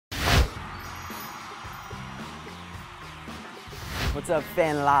What's up,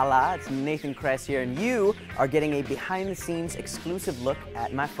 Fanlala? It's Nathan Kress here, and you are getting a behind-the-scenes exclusive look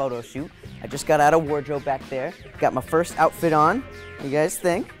at my photo shoot. I just got out of wardrobe back there. Got my first outfit on. What do you guys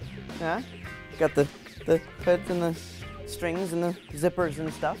think? Yeah? Got the hoods and the strings and the zippers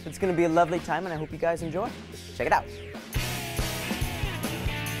and stuff. It's gonna be a lovely time, and I hope you guys enjoy. Check it out.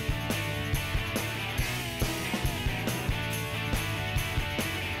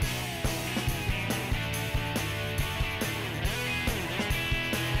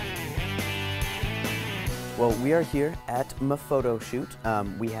 Well, we are here at my photo shoot.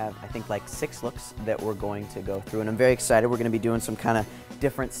 We have, I think, like 6 looks that we're going to go through, and I'm very excited. We're going to be doing some kind of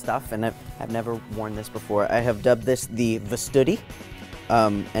different stuff, and I've never worn this before. I have dubbed this the Vestudi,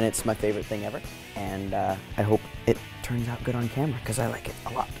 and it's my favorite thing ever, and I hope it turns out good on camera, because I like it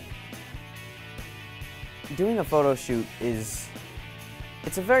a lot. Doing a photo shoot it's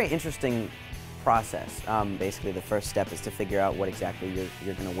a very interesting process. Basically, the first step is to figure out what exactly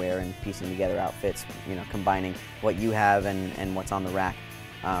you're going to wear and piecing together outfits, you know, combining what you have and what's on the rack.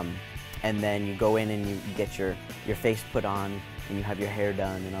 And then you go in and you get your face put on, and you have your hair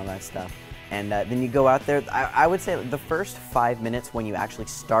done and all that stuff. And then you go out there. I would say the first 5 minutes when you actually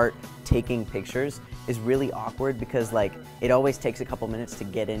start taking pictures is really awkward, because like it always takes a couple minutes to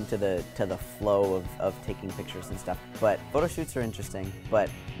get into the flow of taking pictures and stuff. But photo shoots are interesting, but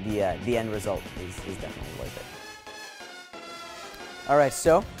the end result is definitely worth it. All right,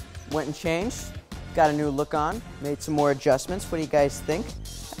 so went and changed, got a new look on, made some more adjustments. What do you guys think?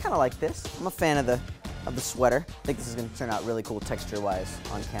 I kind of like this. I'm a fan of the sweater. I think this is going to turn out really cool texture-wise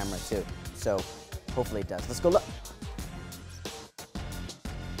on camera too. So hopefully it does. Let's go look.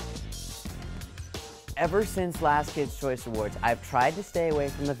 Ever since last Kids' Choice Awards, I've tried to stay away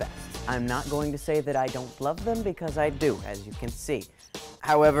from the vests. I'm not going to say that I don't love them, because I do, as you can see.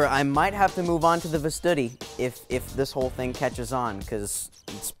 However, I might have to move on to the Vestudi if this whole thing catches on, because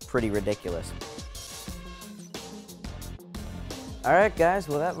it's pretty ridiculous. Alright guys,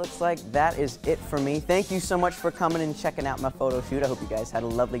 well that looks like that is it for me. Thank you so much for coming and checking out my photo shoot. I hope you guys had a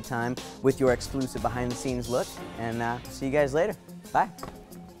lovely time with your exclusive behind the scenes look, and see you guys later. Bye.